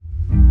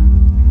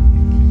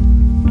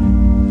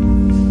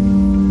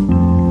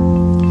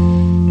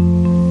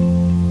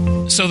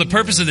So the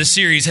purpose of this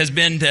series has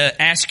been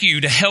to ask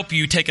you, to help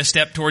you take a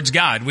step towards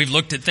God. We've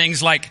looked at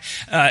things like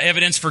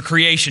evidence for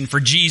creation, for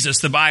Jesus,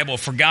 the Bible,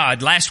 for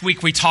God. Last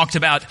week we talked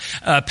about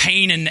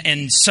pain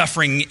and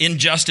suffering,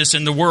 injustice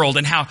in the world,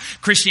 and how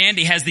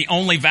Christianity has the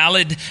only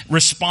valid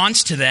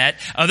response to that.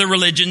 Other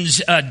religions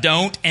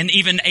don't, and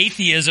even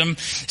atheism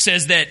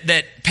says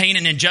that pain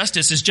and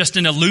injustice is just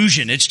an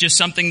illusion. It's just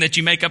something that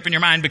you make up in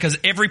your mind because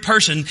every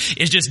person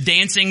is just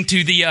dancing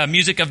to the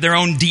music of their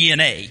own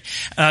DNA.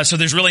 So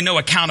there's really no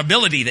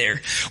accountability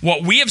there.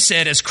 What we have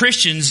said as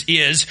Christians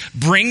is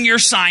bring your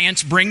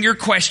science, bring your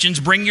questions,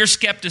 bring your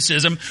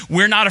skepticism.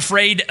 We're not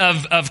afraid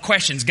of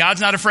questions. God's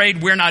not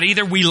afraid. We're not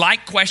either. We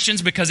like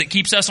questions because it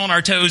keeps us on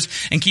our toes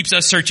and keeps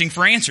us searching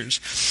for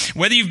answers.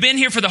 Whether you've been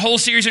here for the whole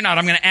series or not,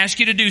 I'm going to ask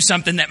you to do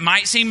something that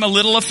might seem a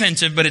little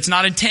offensive, but it's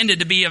not intended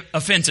to be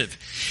offensive.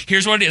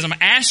 Here's what it is. I'm going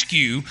to ask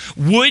you,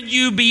 would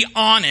you be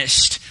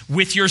honest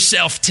with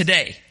yourself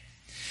today?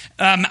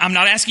 I'm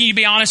not asking you to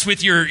be honest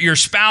with your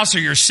spouse or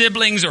your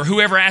siblings or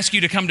whoever asked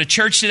you to come to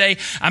church today.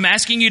 I'm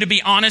asking you to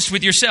be honest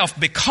with yourself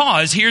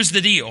because here's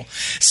the deal.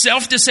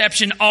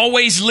 Self-deception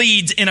always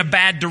leads in a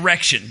bad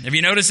direction. Have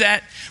you noticed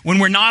that? When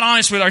we're not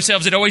honest with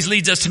ourselves, it always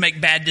leads us to make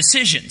bad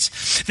decisions.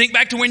 Think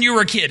back to when you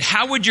were a kid.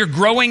 How would your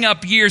growing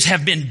up years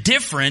have been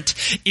different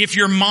if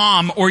your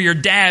mom or your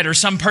dad or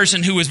some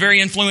person who was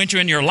very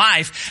influential in your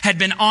life had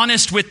been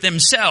honest with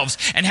themselves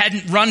and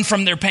hadn't run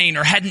from their pain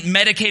or hadn't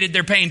medicated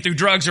their pain through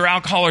drugs or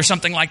alcohol or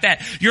something like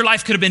that? Your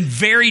life could have been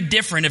very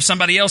different if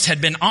somebody else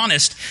had been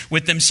honest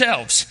with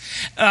themselves.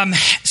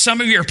 Some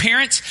of your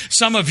parents,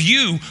 some of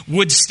you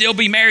would still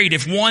be married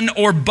if one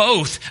or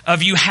both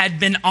of you had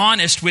been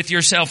honest with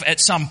yourself at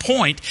some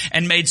point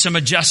and made some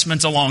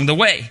adjustments along the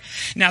way.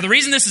 Now, the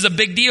reason this is a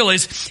big deal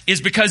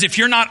is because if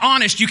you're not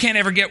honest, you can't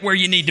ever get where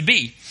you need to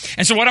be.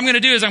 And so what I'm going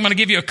to do is I'm going to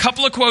give you a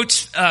couple of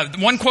quotes,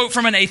 one quote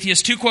from an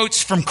atheist, two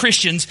quotes from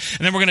Christians,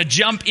 and then we're going to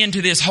jump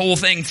into this whole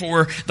thing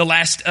for the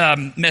last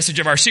message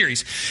of our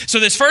series. So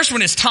this first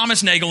one is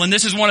Thomas Nagel, and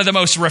this is one of the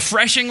most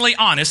refreshingly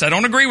honest. I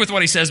don't agree with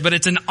what he says, but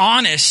it's an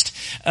honest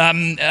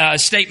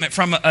statement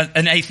from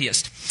an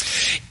atheist.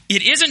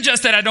 It isn't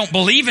just that I don't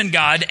believe in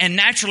God and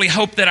naturally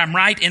hope that I'm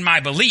right in my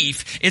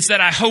belief. It's that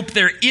I hope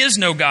there is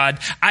no God.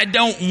 I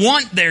don't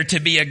want there to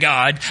be a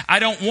God. I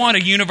don't want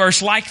a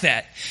universe like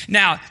that.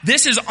 Now,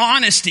 this is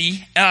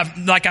honesty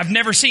like I've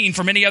never seen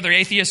from any other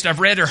atheist I've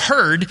read or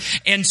heard.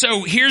 And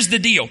so here's the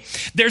deal.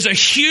 There's a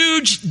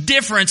huge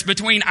difference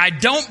between I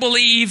don't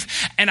believe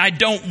and I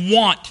don't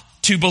want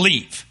to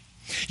believe.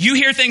 You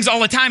hear things all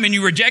the time and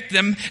you reject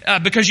them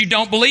because you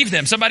don't believe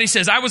them. Somebody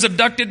says, I was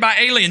abducted by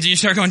aliens, and you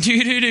start going, do.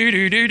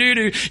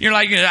 You're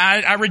like,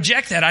 I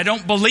reject that. I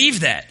don't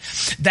believe that.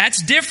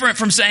 That's different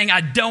from saying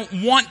I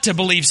don't want to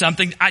believe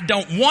something. I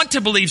don't want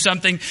to believe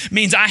something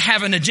means I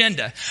have an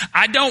agenda.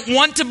 I don't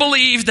want to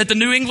believe that the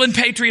New England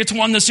Patriots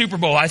won the Super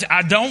Bowl.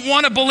 I don't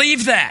want to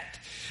believe that.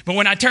 But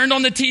when I turned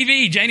on the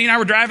TV, Janie and I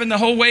were driving the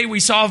whole way,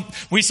 we saw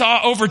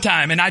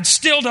overtime, and I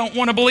still don't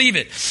want to believe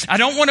it. I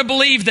don't want to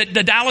believe that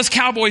the Dallas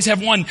Cowboys have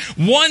won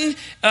one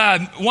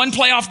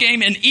playoff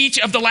game in each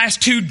of the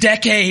last 2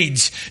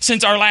 decades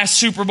since our last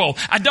Super Bowl.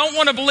 I don't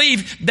want to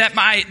believe that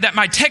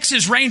my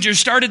Texas Rangers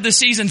started the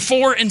season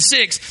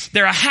 4-6.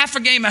 They're a half a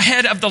game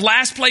ahead of the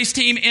last place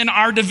team in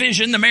our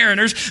division, the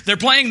Mariners. They're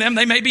playing them.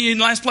 They may be in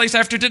last place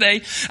after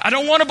today. I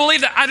don't want to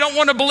believe that. I don't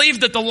want to believe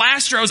that the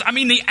Astros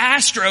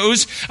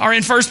are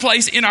in first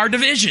place in our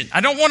division. I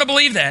don't want to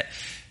believe that.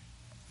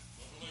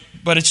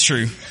 But it's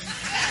true.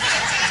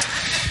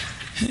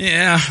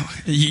 Yeah,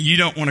 you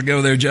don't want to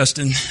go there,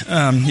 Justin.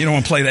 You don't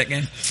want to play that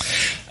game.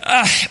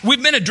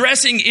 We've been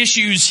addressing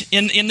issues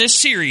in this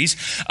series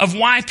of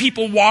why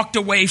people walked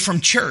away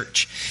from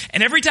church.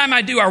 And every time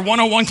I do our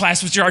 101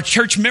 class, which is our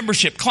church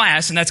membership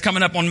class, and that's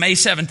coming up on May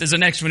 7th is the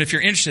next one if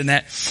you're interested in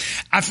that,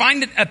 I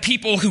find that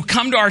people who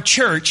come to our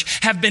church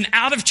have been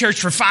out of church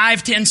for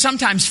 5, 10,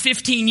 sometimes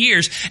 15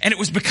 years, and it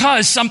was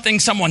because something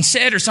someone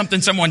said or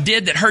something someone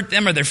did that hurt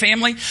them or their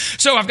family.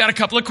 So I've got a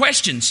couple of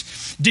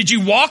questions. Did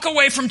you walk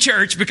away from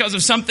church because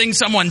of something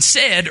someone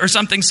said or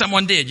something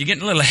someone did? You're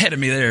getting a little ahead of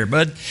me there,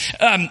 bud.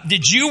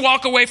 Did you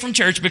walk away from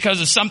church because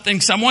of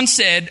something someone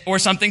said or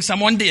something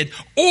someone did?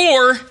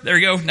 Or, there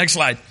you go, next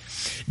slide.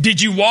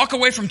 Did you walk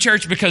away from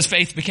church because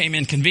faith became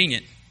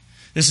inconvenient?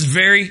 This is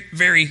very,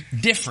 very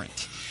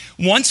different.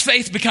 Once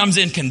faith becomes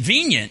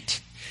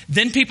inconvenient,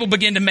 then people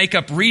begin to make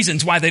up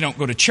reasons why they don't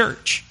go to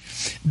church.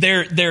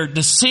 Their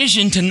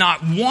decision to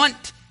not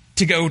want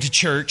to go to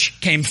church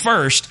came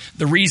first.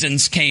 The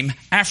reasons came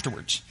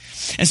afterwards.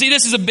 And see,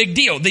 this is a big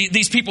deal.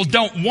 These people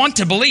don't want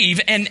to believe,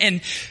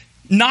 and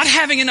not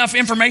having enough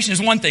information is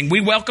one thing.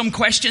 We welcome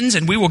questions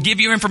and we will give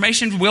you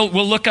information. We'll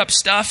look up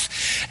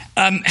stuff.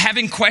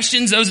 Having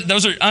questions,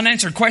 those are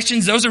unanswered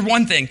questions. Those are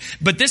one thing.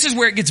 But this is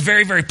where it gets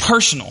very, very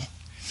personal.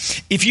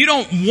 If you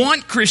don't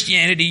want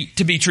Christianity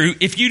to be true,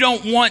 if you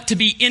don't want to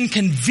be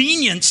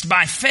inconvenienced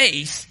by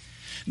faith,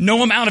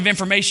 no amount of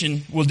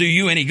information will do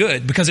you any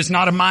good because it's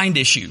not a mind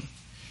issue.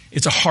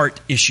 It's a heart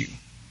issue.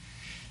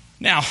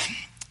 Now,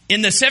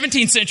 In the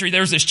 17th century,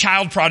 there was this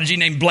child prodigy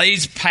named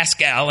Blaise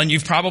Pascal, and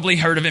you've probably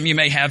heard of him. You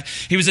may have.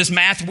 He was this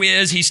math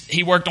whiz.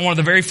 He worked on one of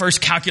the very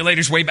first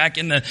calculators way back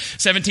in the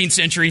 17th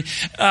century.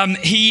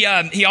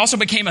 He also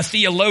became a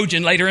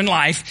theologian later in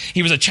life.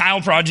 He was a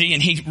child prodigy,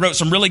 and he wrote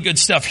some really good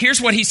stuff. Here's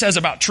what he says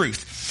about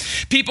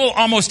truth. People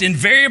almost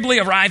invariably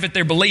arrive at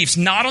their beliefs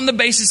not on the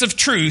basis of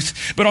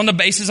truth, but on the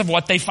basis of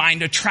what they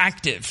find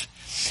attractive.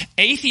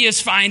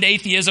 Atheists find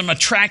atheism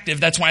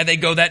attractive. That's why they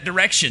go that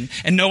direction.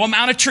 And no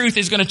amount of truth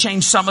is going to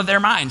change some of their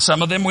minds.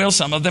 Some of them will,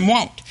 some of them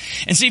won't.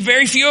 And see,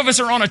 very few of us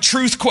are on a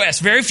truth quest.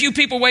 Very few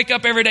people wake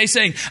up every day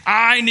saying,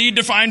 I need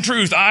to find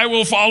truth. I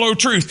will follow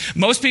truth.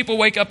 Most people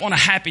wake up on a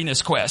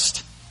happiness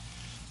quest.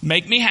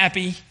 Make me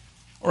happy,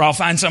 or I'll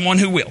find someone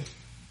who will.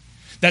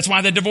 That's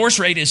why the divorce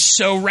rate is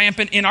so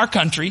rampant in our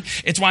country.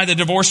 It's why the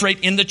divorce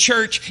rate in the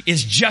church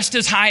is just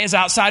as high as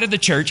outside of the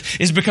church,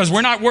 is because we're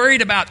not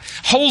worried about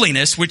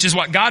holiness, which is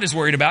what God is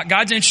worried about.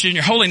 God's interested in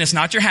your holiness,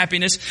 not your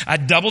happiness. I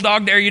double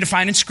dog dare you to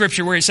find in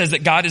Scripture where it says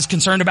that God is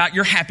concerned about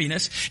your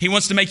happiness. He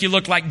wants to make you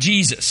look like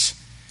Jesus.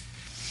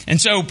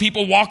 And so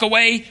people walk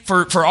away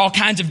for all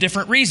kinds of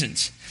different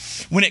reasons.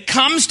 When it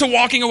comes to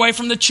walking away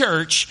from the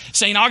church,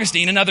 St.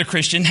 Augustine, another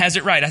Christian, has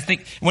it right. I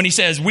think when he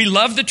says, we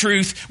love the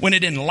truth when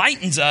it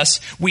enlightens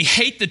us, we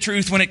hate the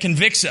truth when it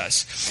convicts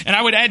us. And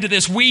I would add to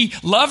this, we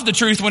love the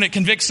truth when it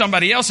convicts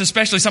somebody else,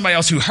 especially somebody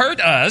else who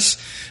hurt us,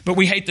 but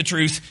we hate the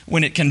truth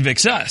when it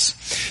convicts us.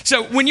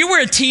 So when you were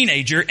a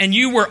teenager and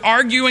you were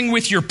arguing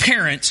with your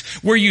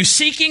parents, were you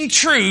seeking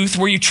truth?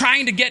 Were you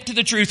trying to get to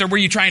the truth, or were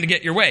you trying to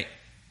get your way?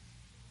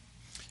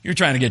 You're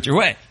trying to get your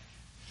way.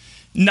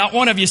 Not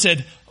one of you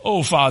said,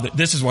 oh, Father,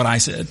 this is what I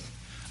said.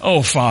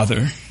 Oh,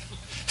 Father,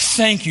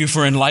 thank you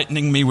for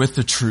enlightening me with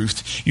the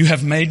truth. You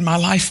have made my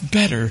life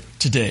better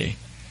today.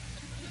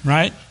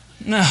 Right?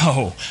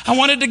 No. I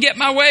wanted to get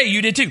my way.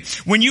 You did too.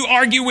 When you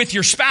argue with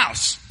your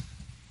spouse,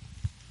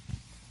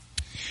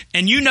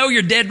 and you know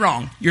you're dead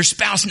wrong, your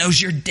spouse knows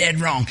you're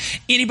dead wrong,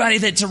 anybody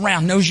that's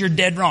around knows you're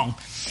dead wrong,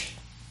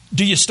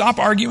 do you stop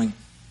arguing?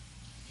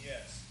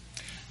 Yes.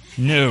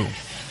 No.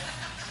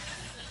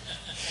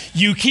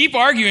 You keep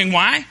arguing.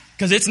 Why?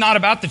 Because it's not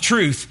about the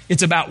truth.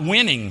 It's about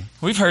winning.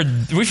 We've heard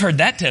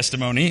that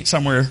testimony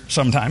somewhere,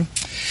 sometime.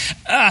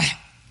 My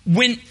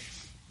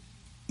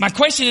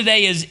question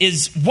today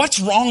is what's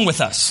wrong with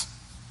us?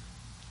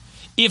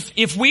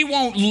 If we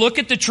won't look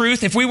at the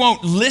truth, if we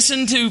won't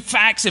listen to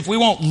facts, if we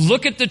won't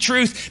look at the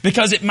truth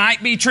because it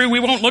might be true, we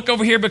won't look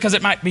over here because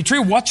it might be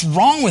true, what's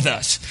wrong with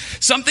us?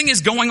 Something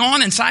is going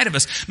on inside of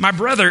us.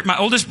 My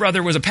oldest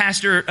brother was a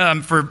pastor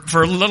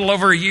for a little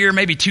over a year,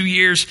 maybe 2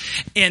 years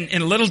in a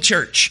little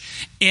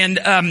church. And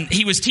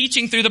he was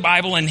teaching through the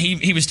Bible, and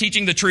he was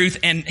teaching the truth,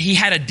 and he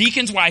had a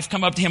deacon's wife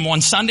come up to him one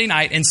Sunday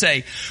night and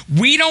say,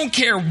 we don't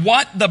care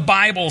what the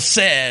Bible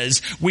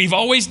says. We've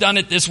always done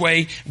it this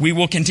way. We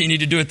will continue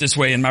to do it this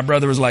way. And my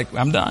brother was like,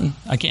 I'm done.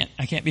 I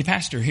can't be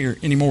pastor here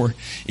anymore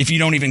if you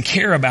don't even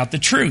care about the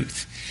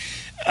truth.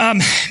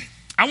 I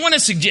want to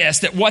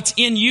suggest that what's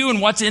in you and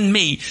what's in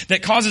me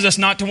that causes us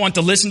not to want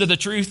to listen to the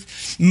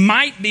truth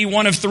might be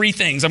one of three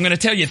things. I'm going to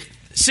tell you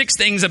 6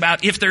 things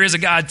about if there is a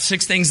God,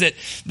 6 things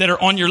that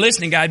are on your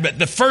listening guide. But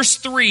the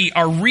first 3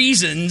 are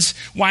reasons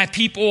why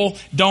people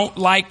don't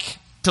like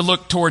to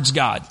look towards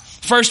God.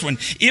 First one,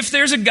 if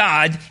there's a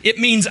God, it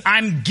means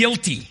I'm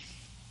guilty.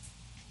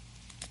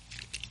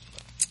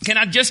 Can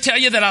I just tell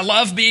you that I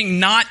love being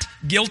not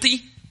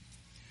guilty?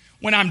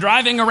 When I'm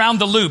driving around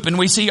the loop and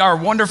we see our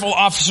wonderful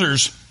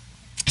officers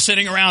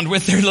sitting around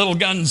with their little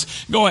guns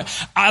going,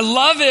 I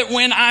love it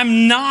when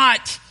I'm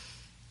not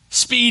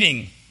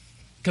speeding,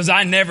 because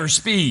I never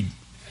speed.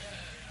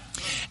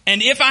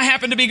 And if I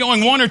happen to be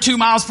going 1 or 2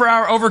 miles per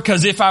hour over,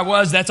 because if I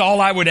was, that's all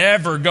I would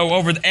ever go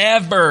over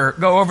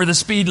the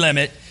speed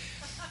limit.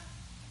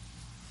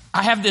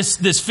 I have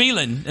this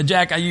feeling,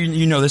 Jack,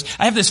 you know this.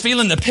 I have this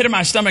feeling in the pit of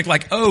my stomach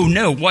like, oh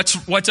no, what's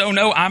oh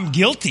no? I'm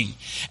guilty.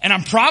 And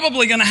I'm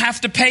probably going to have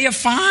to pay a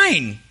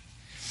fine.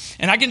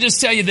 And I can just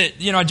tell you that,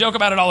 I joke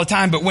about it all the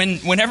time, but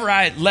whenever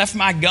I left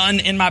my gun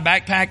in my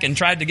backpack and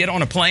tried to get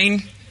on a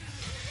plane,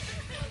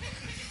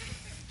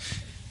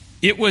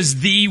 it was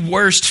the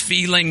worst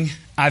feeling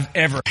I've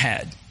ever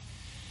had.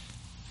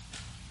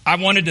 I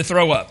wanted to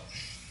throw up.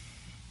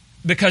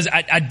 Because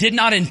I did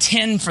not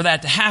intend for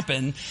that to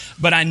happen,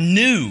 but I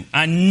knew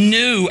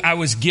I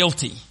was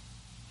guilty.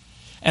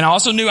 And I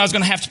also knew I was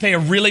going to have to pay a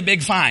really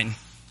big fine.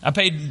 I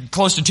paid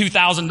close to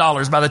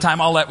 $2,000 by the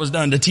time all that was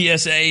done to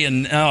TSA,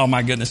 and oh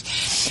my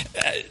goodness.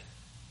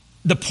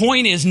 The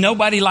point is,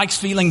 nobody likes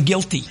feeling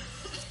guilty.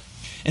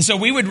 And so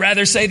we would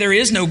rather say there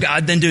is no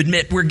God than to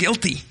admit we're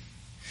guilty.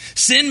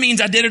 Sin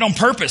means I did it on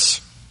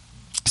purpose.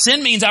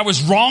 Sin means I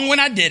was wrong when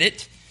I did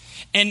it.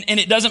 And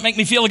it doesn't make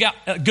me feel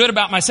good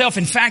about myself.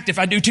 In fact, if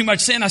I do too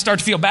much sin, I start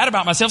to feel bad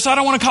about myself. So I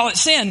don't want to call it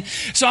sin.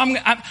 So I'm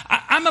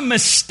a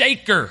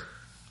mistaker.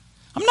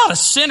 I'm not a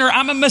sinner.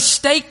 I'm a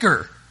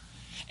mistaker.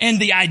 And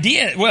the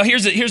idea, well,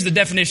 here's the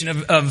definition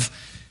of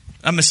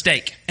a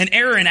mistake. An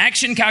error in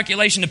action,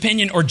 calculation,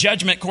 opinion, or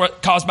judgment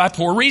caused by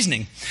poor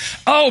reasoning.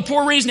 Oh,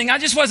 poor reasoning. I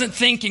just wasn't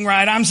thinking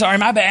right. I'm sorry.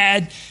 My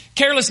bad.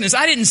 Carelessness.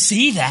 I didn't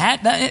see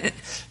that.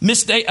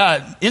 Mistake,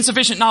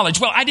 insufficient knowledge.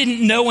 Well, I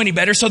didn't know any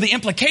better. So the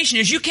implication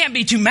is you can't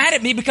be too mad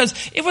at me because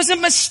it was a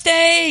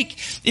mistake.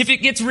 If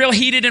it gets real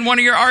heated in one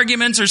of your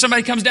arguments or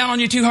somebody comes down on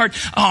you too hard,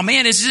 oh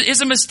man,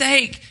 it's a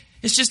mistake.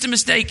 It's just a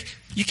mistake.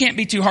 You can't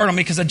be too hard on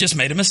me because I just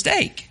made a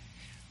mistake.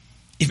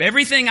 If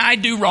everything I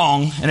do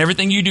wrong and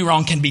everything you do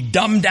wrong can be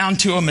dumbed down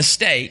to a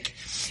mistake,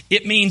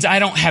 it means I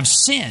don't have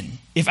sin.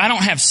 If I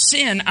don't have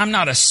sin, I'm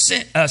not a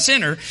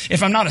sinner.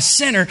 If I'm not a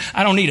sinner,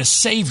 I don't need a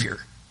savior.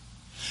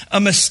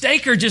 A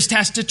mistaker just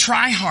has to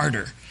try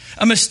harder.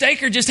 A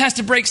mistaker just has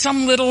to break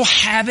some little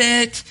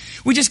habit.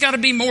 We just got to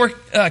be more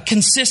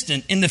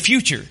consistent in the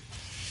future.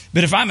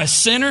 But if I'm a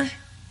sinner,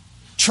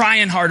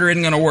 trying harder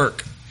isn't going to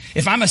work.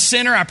 If I'm a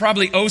sinner, I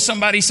probably owe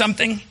somebody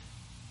something.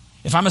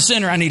 If I'm a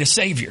sinner, I need a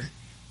savior.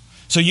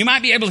 So you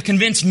might be able to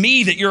convince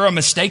me that you're a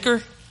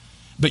mistaker,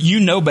 but you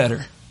know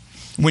better.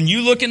 When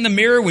you look in the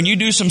mirror, when you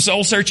do some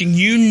soul searching,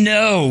 you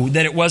know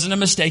that it wasn't a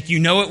mistake. You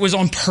know it was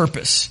on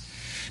purpose.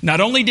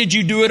 Not only did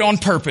you do it on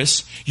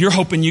purpose, you're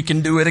hoping you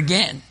can do it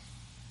again.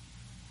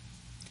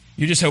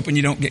 You're just hoping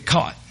you don't get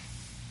caught.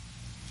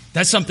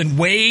 That's something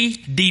way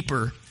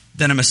deeper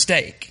than a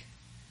mistake.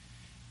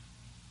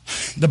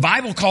 The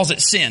Bible calls it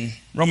sin.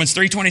 Romans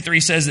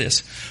 3:23 says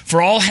this,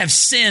 for all have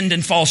sinned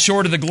and fall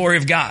short of the glory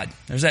of God.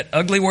 There's that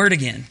ugly word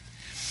again.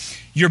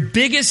 Your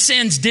biggest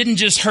sins didn't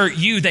just hurt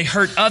you, they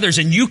hurt others.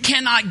 And you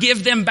cannot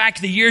give them back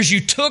the years you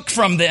took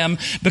from them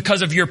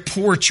because of your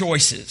poor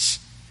choices.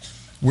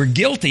 We're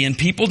guilty and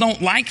people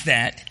don't like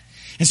that.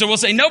 And so we'll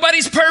say,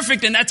 nobody's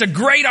perfect, and that's a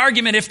great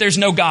argument if there's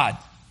no God.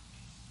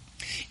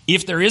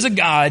 If there is a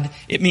God,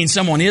 it means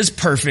someone is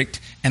perfect,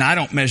 and I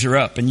don't measure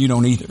up, and you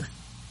don't either.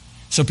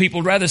 So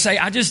people would rather say,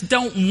 I just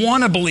don't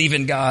want to believe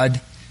in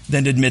God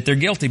than to admit they're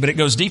guilty, but it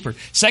goes deeper.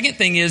 Second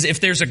thing is, if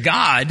there's a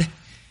God,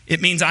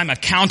 it means I'm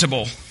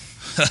accountable.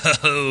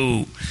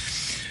 I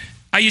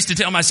used to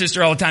tell my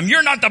sister all the time,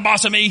 you're not the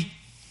boss of me.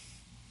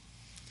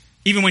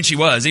 Even when she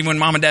was, even when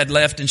mom and dad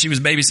left and she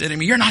was babysitting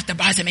me, you're not the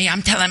boss of me,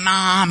 I'm telling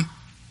mom.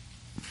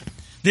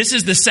 This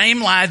is the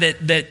same lie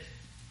that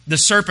the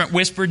serpent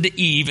whispered to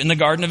Eve in the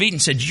Garden of Eden,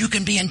 said, you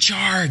can be in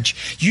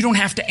charge. You don't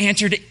have to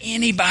answer to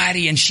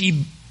anybody. And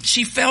she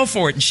fell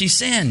for it and she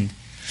sinned.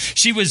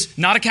 She was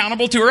not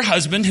accountable to her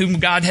husband, whom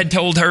God had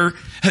told her.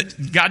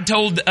 God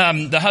told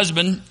the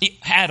husband,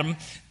 Adam,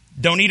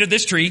 don't eat of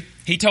this tree.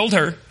 He told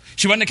her.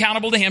 She wasn't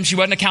accountable to him. She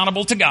wasn't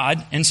accountable to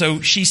God. And so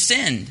she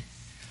sinned.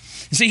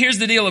 And see, here's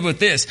the deal with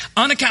this.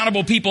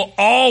 Unaccountable people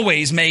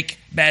always make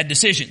bad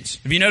decisions.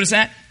 Have you noticed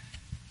that?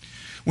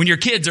 When your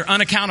kids are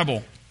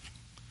unaccountable,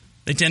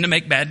 they tend to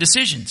make bad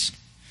decisions.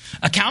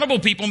 Accountable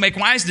people make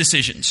wise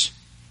decisions.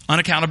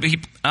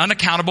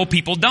 Unaccountable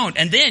people don't.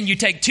 And then you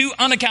take two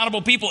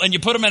unaccountable people and you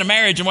put them in a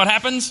marriage, and what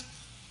happens?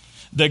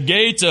 The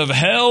gates of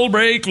hell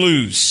break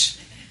loose.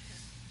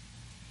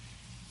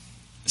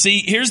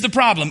 See, here's the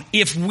problem.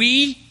 If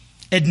we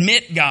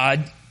admit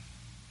God,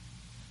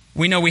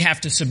 we know we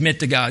have to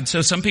submit to God.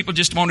 So some people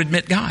just won't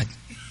admit God.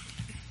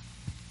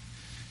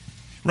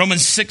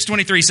 Romans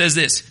 6:23 says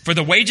this, for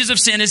the wages of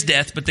sin is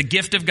death, but the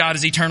gift of God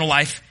is eternal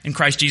life in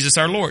Christ Jesus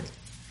our Lord.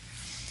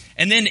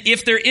 And then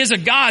if there is a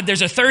God,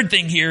 there's a third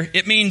thing here.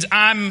 It means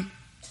I'm,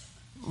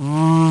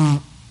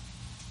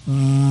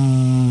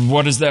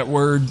 what is that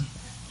word?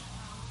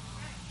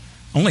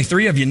 Only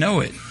 3 of you know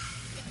it.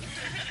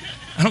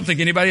 I don't think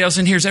anybody else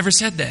in here has ever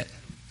said that.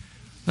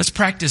 Let's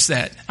practice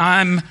that.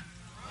 I'm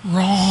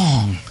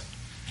wrong.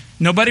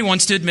 Nobody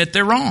wants to admit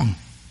they're wrong.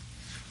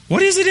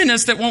 What is it in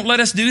us that won't let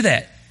us do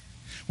that?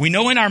 We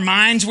know in our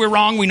minds we're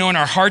wrong. We know in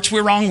our hearts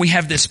we're wrong. We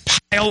have this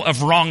pile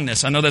of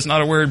wrongness. I know that's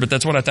not a word, but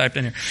that's what I typed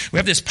in here. We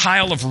have this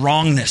pile of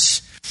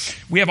wrongness.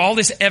 We have all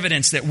this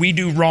evidence that we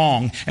do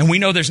wrong, and we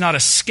know there's not a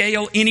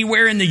scale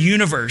anywhere in the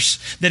universe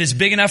that is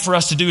big enough for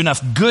us to do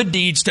enough good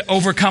deeds to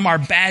overcome our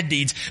bad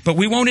deeds, but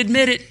we won't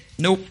admit it.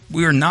 Nope,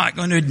 we are not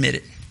going to admit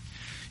it.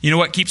 You know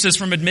what keeps us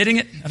from admitting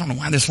it? I don't know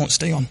why this won't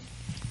stay on. You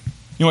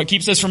know what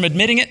keeps us from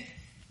admitting it?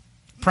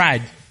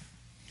 Pride.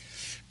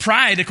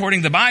 Pride,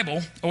 according to the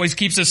Bible, always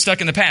keeps us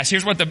stuck in the past.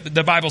 Here's what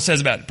the Bible says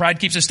about it. Pride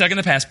keeps us stuck in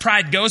the past.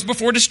 Pride goes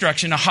before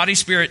destruction, a haughty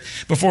spirit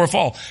before a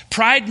fall.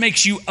 Pride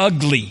makes you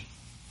ugly.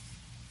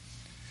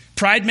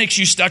 Pride makes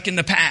you stuck in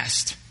the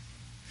past.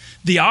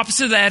 The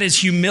opposite of that is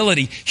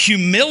humility.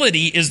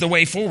 Humility is the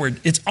way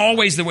forward. It's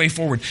always the way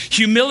forward.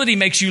 Humility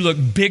makes you look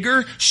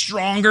bigger,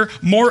 stronger,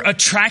 more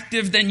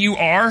attractive than you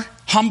are.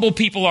 Humble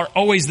people are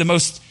always the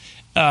most,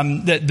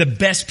 the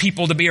best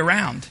people to be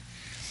around.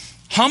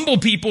 Humble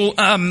people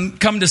come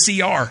to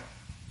CR.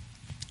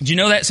 Did you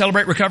know that?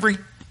 Celebrate Recovery.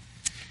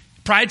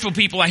 Prideful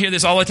people, I hear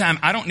this all the time.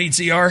 I don't need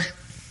CR.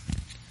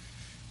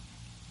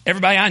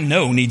 Everybody I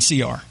know needs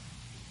CR.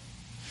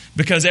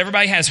 Because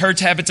everybody has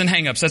hurts, habits, and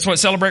hang-ups. That's what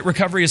Celebrate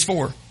Recovery is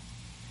for.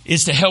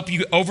 Is to help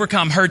you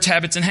overcome hurts,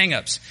 habits, and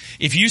hang-ups.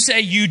 If you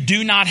say you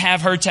do not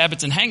have hurts,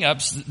 habits, and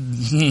hang-ups,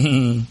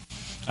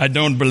 I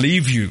don't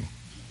believe you.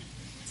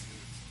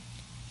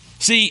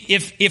 See,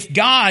 if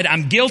God,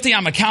 I'm guilty,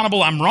 I'm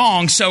accountable, I'm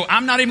wrong, so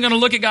I'm not even going to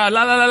look at God,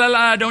 la, la, la, la,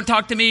 la, don't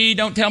talk to me,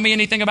 don't tell me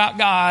anything about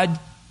God.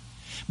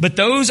 But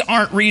those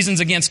aren't reasons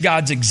against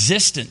God's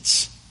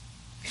existence.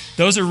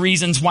 Those are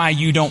reasons why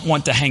you don't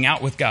want to hang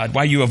out with God,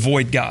 why you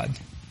avoid God.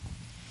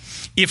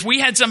 If we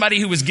had somebody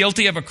who was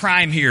guilty of a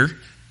crime here,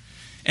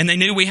 and they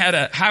knew we had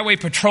a highway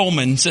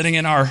patrolman sitting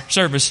in our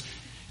service,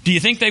 do you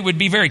think they would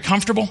be very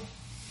comfortable?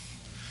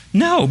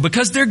 No,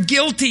 because they're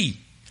guilty.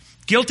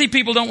 Guilty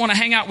people don't want to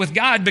hang out with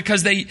God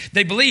because they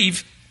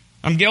believe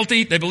I'm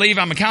guilty, they believe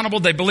I'm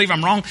accountable, they believe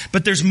I'm wrong,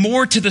 but there's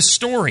more to the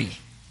story.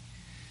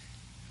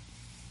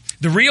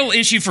 The real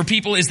issue for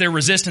people is their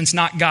resistance,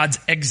 not God's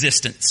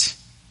existence.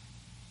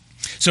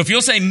 So if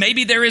you'll say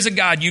maybe there is a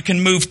God, you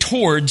can move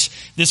towards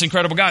this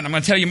incredible God. And I'm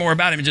going to tell you more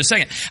about him in just a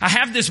second. I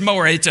have this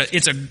mower.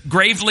 It's a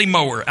Gravely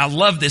mower. I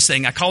love this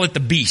thing. I call it the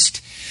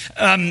Beast.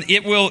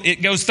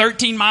 It goes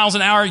 13 miles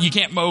an hour. You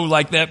can't mow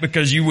like that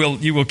because you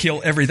will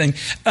kill everything.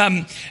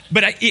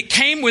 But it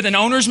came with an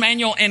owner's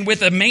manual and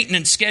with a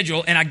maintenance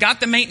schedule. And I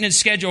got the maintenance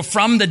schedule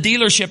from the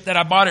dealership that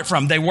I bought it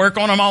from. They work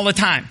on them all the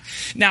time.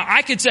 Now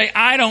I could say,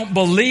 I don't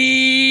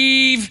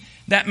believe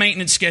that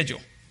maintenance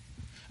schedule.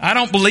 I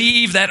don't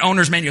believe that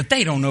owner's manual.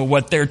 They don't know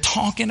what they're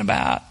talking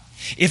about.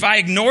 If I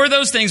ignore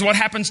those things, what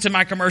happens to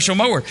my commercial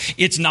mower?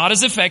 It's not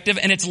as effective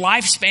and its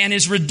lifespan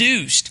is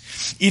reduced.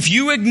 If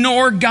you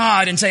ignore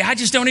God and say, I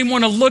just don't even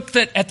want to look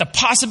at the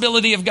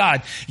possibility of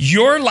God,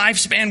 your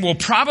lifespan will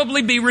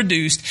probably be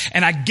reduced,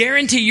 and I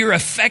guarantee your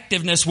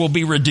effectiveness will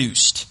be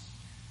reduced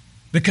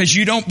because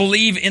you don't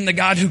believe in the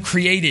God who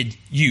created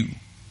you.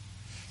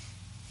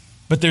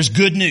 But there's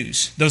good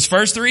news. Those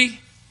first three,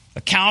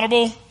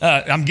 accountable,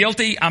 I'm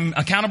guilty, I'm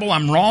accountable,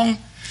 I'm wrong.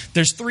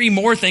 There's three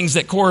more things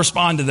that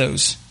correspond to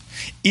those.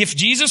 If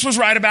Jesus was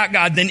right about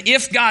God, then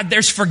if God,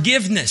 there's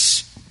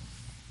forgiveness.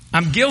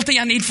 I'm guilty,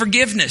 I need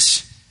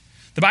forgiveness.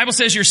 The Bible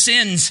says your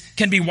sins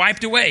can be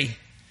wiped away.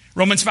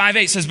 Romans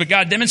 5:8 says, but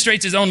God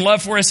demonstrates his own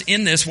love for us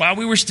in this, while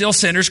we were still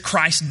sinners,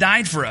 Christ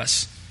died for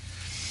us.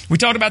 We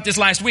talked about this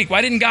last week.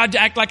 Why didn't God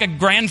act like a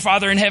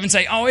grandfather in heaven,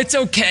 say, oh, it's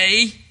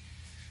okay?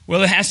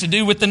 Well, it has to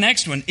do with the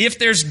next one. If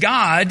there's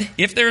God,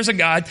 if there is a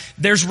God,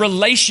 there's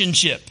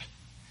relationship.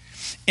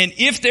 And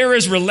if there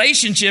is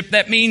relationship,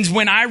 that means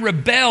when I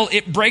rebel,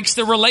 it breaks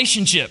the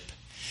relationship.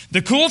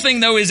 The cool thing,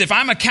 though, is if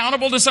I'm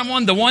accountable to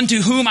someone, the one to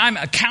whom I'm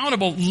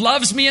accountable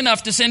loves me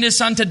enough to send his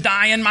son to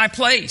die in my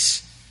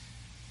place.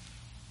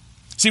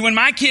 See, when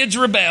my kids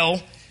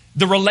rebel,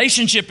 the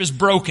relationship is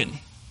broken.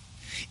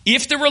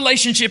 If the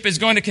relationship is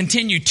going to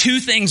continue, two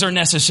things are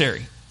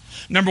necessary.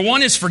 Number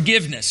one is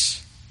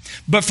forgiveness.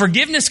 But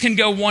forgiveness can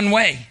go one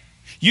way.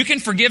 You can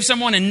forgive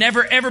someone and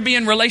never, ever be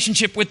in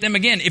relationship with them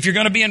again. If you're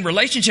going to be in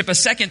relationship, a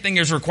second thing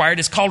is required.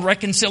 It's called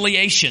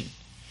reconciliation.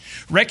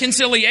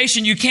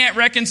 Reconciliation, you can't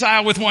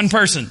reconcile with one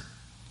person.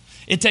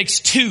 It takes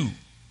two.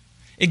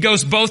 It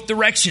goes both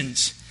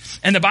directions.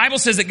 And the Bible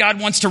says that God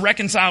wants to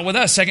reconcile with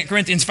us. 2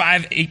 Corinthians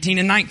 5:18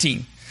 and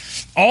 19.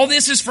 All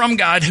this is from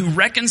God, who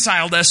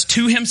reconciled us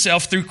to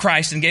himself through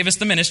Christ and gave us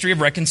the ministry of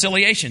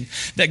reconciliation.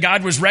 That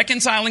God was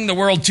reconciling the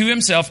world to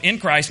himself in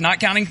Christ, not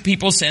counting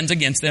people's sins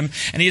against them.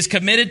 And he has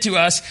committed to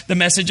us the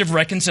message of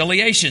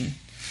reconciliation.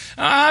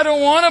 I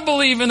don't want to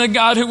believe in a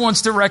God who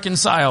wants to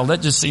reconcile.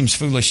 That just seems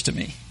foolish to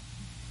me.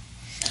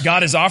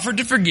 God has offered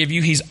to forgive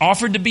you. He's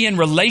offered to be in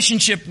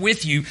relationship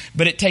with you,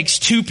 but it takes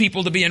two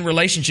people to be in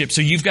relationship.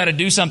 So you've got to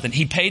do something.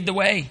 He paid the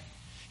way.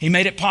 He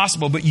made it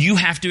possible, but you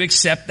have to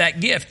accept that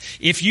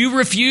gift. If you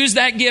refuse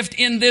that gift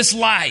in this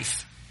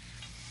life,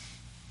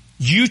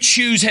 you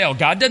choose hell.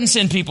 God doesn't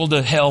send people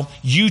to hell.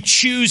 You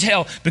choose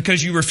hell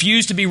because you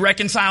refuse to be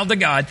reconciled to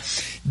God.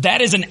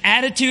 That is an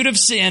attitude of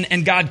sin,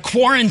 and God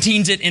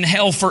quarantines it in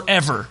hell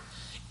forever.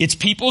 It's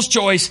people's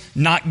choice,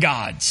 not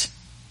God's.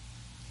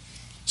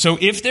 So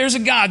if there's a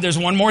God, there's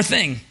one more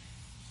thing.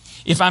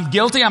 If I'm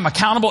guilty, I'm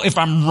accountable. If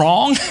I'm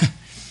wrong,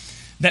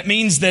 that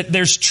means that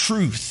there's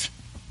truth.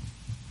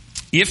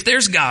 If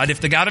there's God, if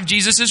the God of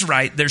Jesus is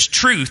right, there's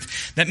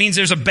truth. That means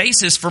there's a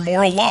basis for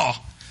moral law,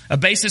 a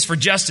basis for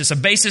justice, a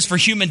basis for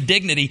human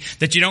dignity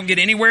that you don't get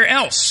anywhere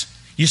else.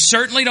 You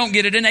certainly don't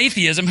get it in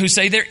atheism, who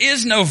say there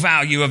is no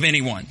value of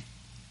anyone.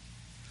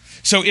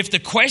 So if the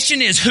question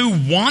is who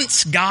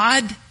wants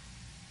God,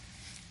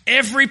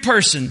 every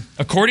person,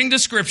 according to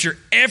Scripture,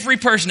 every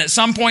person at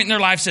some point in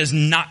their life says,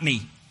 not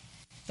me.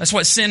 That's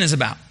what sin is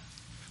about.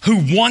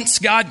 Who wants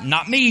God?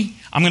 Not me.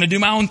 I'm going to do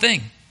my own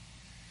thing.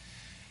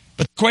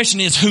 But the question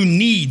is, who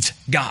needs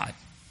God?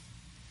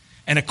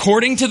 And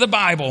according to the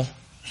Bible,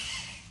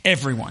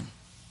 everyone.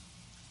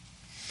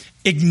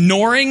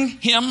 Ignoring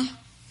him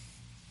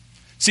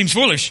seems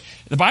foolish.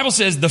 The Bible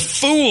says the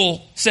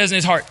fool says in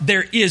his heart,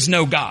 there is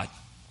no God.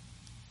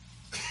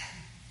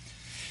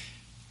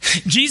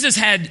 Jesus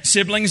had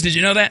siblings. Did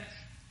you know that?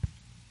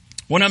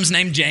 One of them's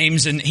named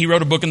James, and he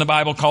wrote a book in the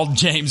Bible called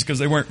James because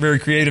they weren't very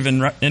creative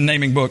in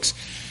naming books.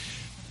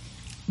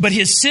 But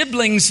his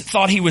siblings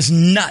thought he was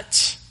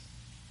nuts.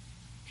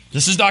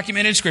 This is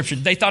documented in Scripture.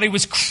 They thought he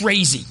was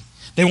crazy.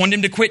 They wanted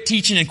him to quit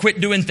teaching and quit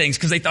doing things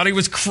because they thought he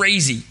was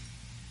crazy.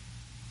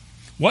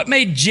 What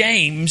made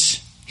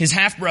James, his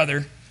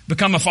half-brother,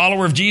 become a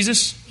follower of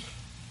Jesus?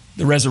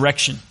 The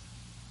resurrection.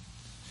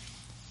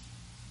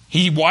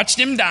 He watched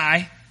him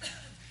die.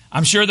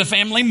 I'm sure the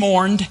family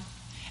mourned.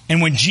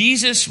 And when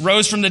Jesus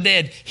rose from the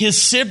dead,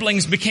 his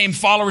siblings became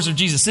followers of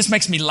Jesus. This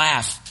makes me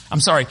laugh.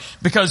 I'm sorry.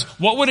 Because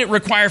what would it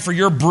require for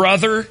your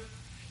brother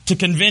to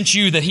convince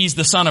you that he's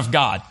the Son of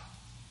God?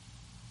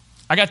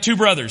 I got 2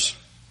 brothers.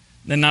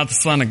 They're not the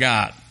Son of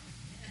God.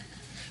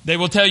 They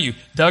will tell you,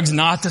 Doug's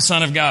not the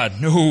Son of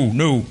God.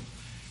 No.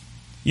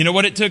 You know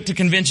what it took to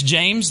convince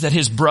James that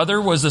his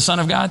brother was the Son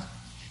of God?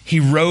 He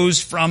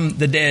rose from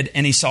the dead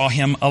and he saw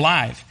him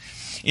alive.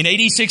 In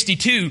AD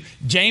 62,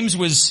 James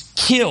was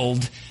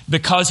killed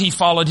because he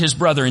followed his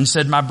brother and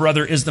said, my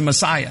brother is the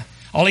Messiah.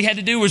 All he had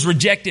to do was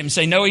reject him,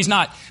 say, no, he's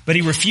not. But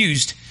he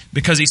refused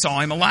because he saw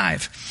him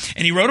alive.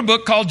 And he wrote a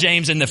book called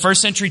James, and the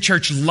first century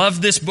church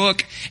loved this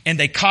book, and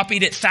they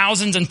copied it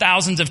thousands and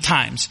thousands of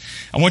times.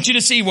 I want you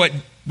to see what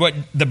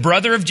the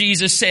brother of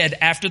Jesus said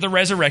after the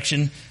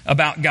resurrection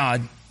about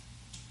God.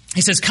 He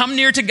says, come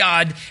near to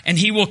God, and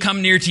he will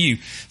come near to you.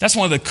 That's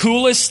one of the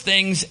coolest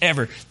things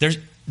ever.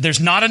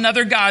 There's not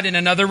another God in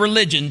another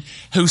religion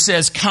who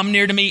says, come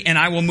near to me and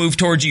I will move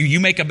towards you. You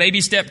make a baby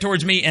step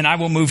towards me and I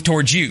will move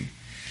towards you.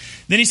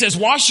 Then he says,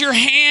 wash your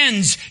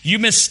hands, you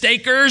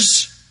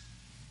mistakers.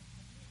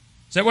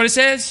 Is that what it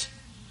says?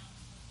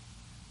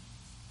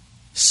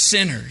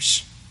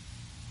 Sinners.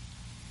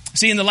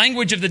 See, in the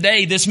language of the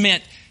day, this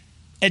meant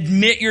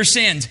admit your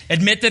sins.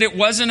 Admit that it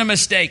wasn't a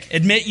mistake.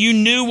 Admit you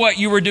knew what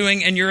you were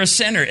doing and you're a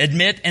sinner.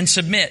 Admit and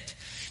submit.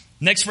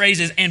 Next phrase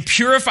is, and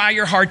purify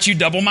your hearts, you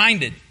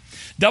double-minded.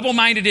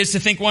 Double-minded is to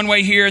think one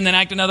way here and then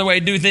act another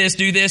way, do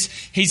this.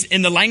 He's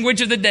in the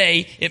language of the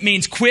day, it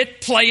means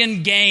quit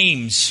playing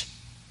games.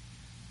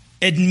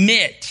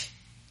 Admit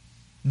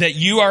that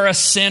you are a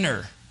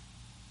sinner.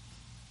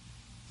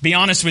 Be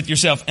honest with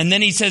yourself. And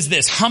then he says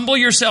this, humble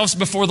yourselves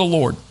before the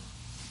Lord.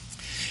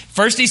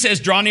 First he says,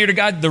 draw near to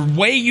God. The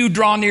way you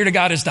draw near to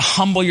God is to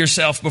humble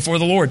yourself before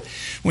the Lord.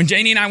 When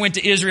Janie and I went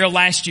to Israel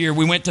last year,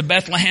 we went to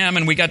Bethlehem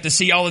and we got to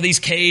see all of these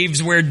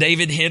caves where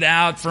David hid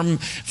out from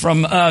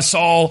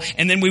Saul.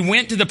 And then we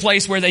went to the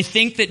place where they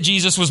think that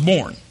Jesus was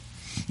born.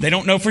 They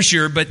don't know for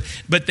sure, but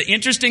the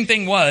interesting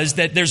thing was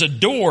that there's a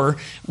door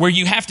where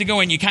you have to go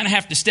and you kind of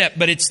have to step,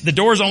 but the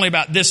door is only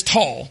about this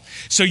tall.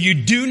 So you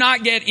do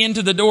not get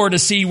into the door to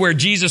see where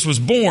Jesus was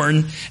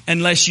born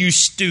unless you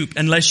stoop,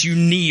 unless you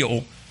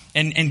kneel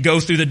and go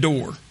through the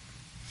door.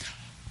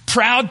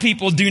 Proud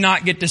people do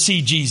not get to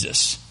see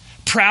Jesus.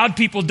 Proud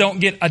people don't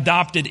get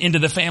adopted into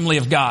the family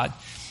of God.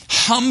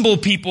 Humble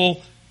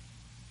people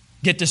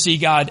get to see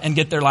God and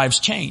get their lives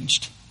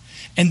changed.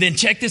 And then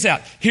check this out.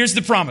 Here's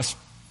the promise.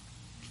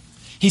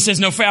 He says,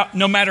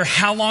 no matter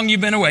how long you've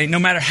been away, no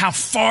matter how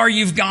far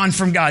you've gone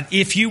from God,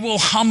 if you will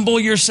humble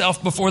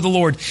yourself before the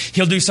Lord,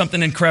 He'll do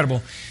something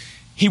incredible.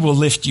 He will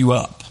lift you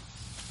up.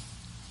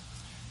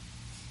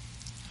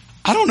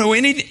 I don't know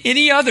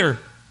any other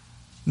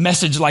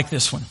message like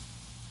this one.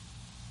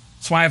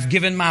 That's why I've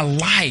given my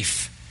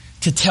life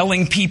to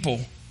telling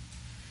people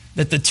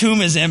that the tomb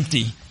is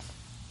empty.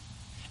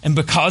 And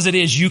because it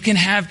is, you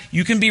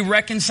can be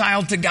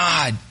reconciled to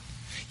God.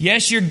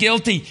 Yes, you're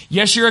guilty.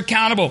 Yes, you're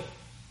accountable.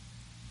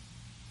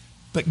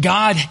 But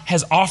God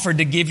has offered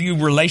to give you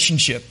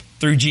relationship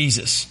through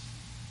Jesus.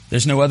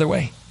 There's no other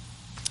way.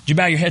 Would you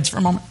bow your heads for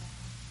a moment?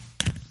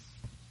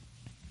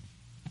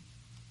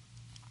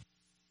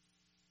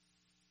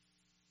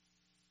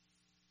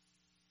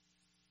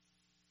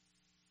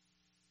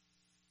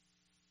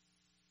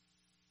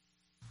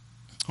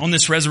 On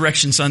this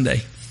Resurrection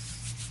Sunday,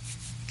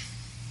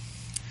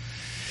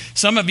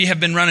 some of you have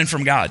been running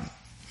from God.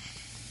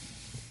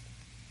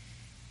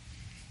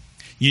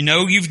 You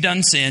know you've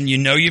done sin, you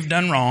know you've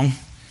done wrong,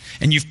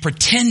 and you've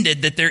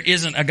pretended that there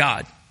isn't a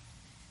God.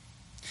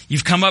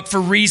 You've come up for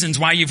reasons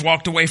why you've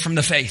walked away from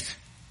the faith.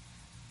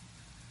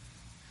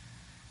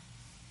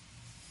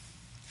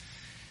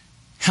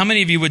 How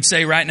many of you would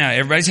say right now,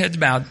 everybody's heads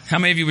bowed, how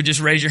many of you would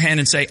just raise your hand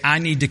and say, I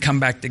need to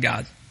come back to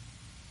God?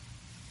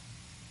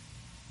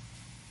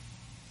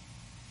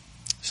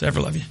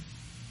 Several of you.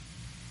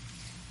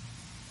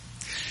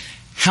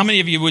 How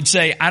many of you would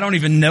say, I don't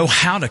even know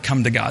how to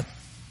come to God?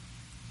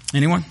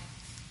 Anyone?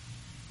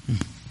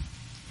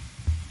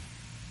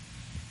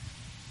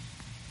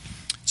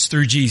 It's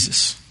through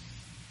Jesus.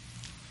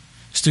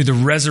 It's through the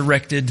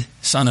resurrected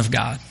Son of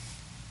God.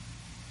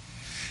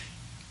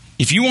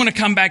 If you want to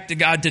come back to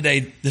God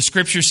today, the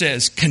scripture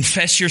says,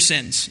 confess your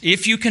sins.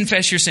 If you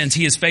confess your sins,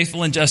 He is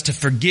faithful and just to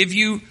forgive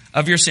you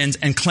of your sins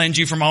and cleanse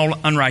you from all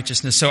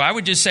unrighteousness. So I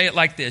would just say it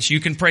like this. You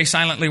can pray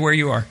silently where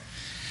you are.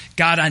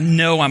 God, I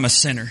know I'm a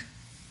sinner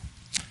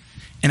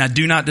and I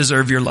do not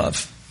deserve your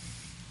love.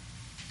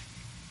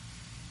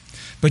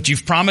 But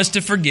you've promised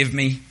to forgive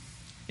me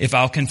if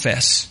I'll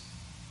confess.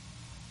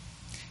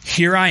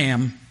 Here I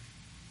am.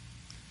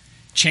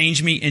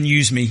 Change me and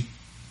use me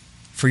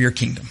for your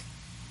kingdom.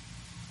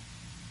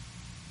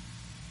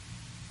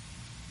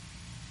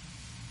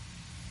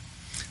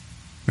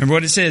 Remember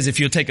what it says,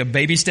 if you'll take a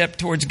baby step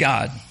towards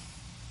God,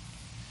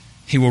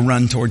 He will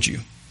run towards you.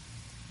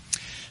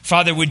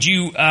 Father, would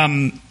you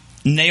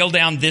nail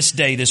down this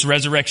day, this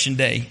resurrection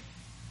day,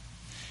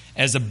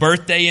 as a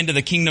birthday into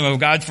the kingdom of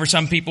God for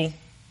some people,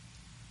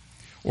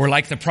 Or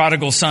like the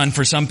prodigal son,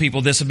 for some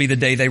people, this will be the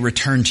day they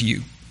return to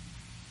you.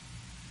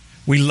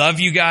 We love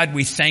you, God.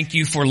 We thank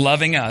you for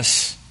loving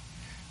us.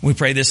 We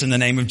pray this in the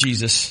name of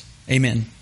Jesus. Amen.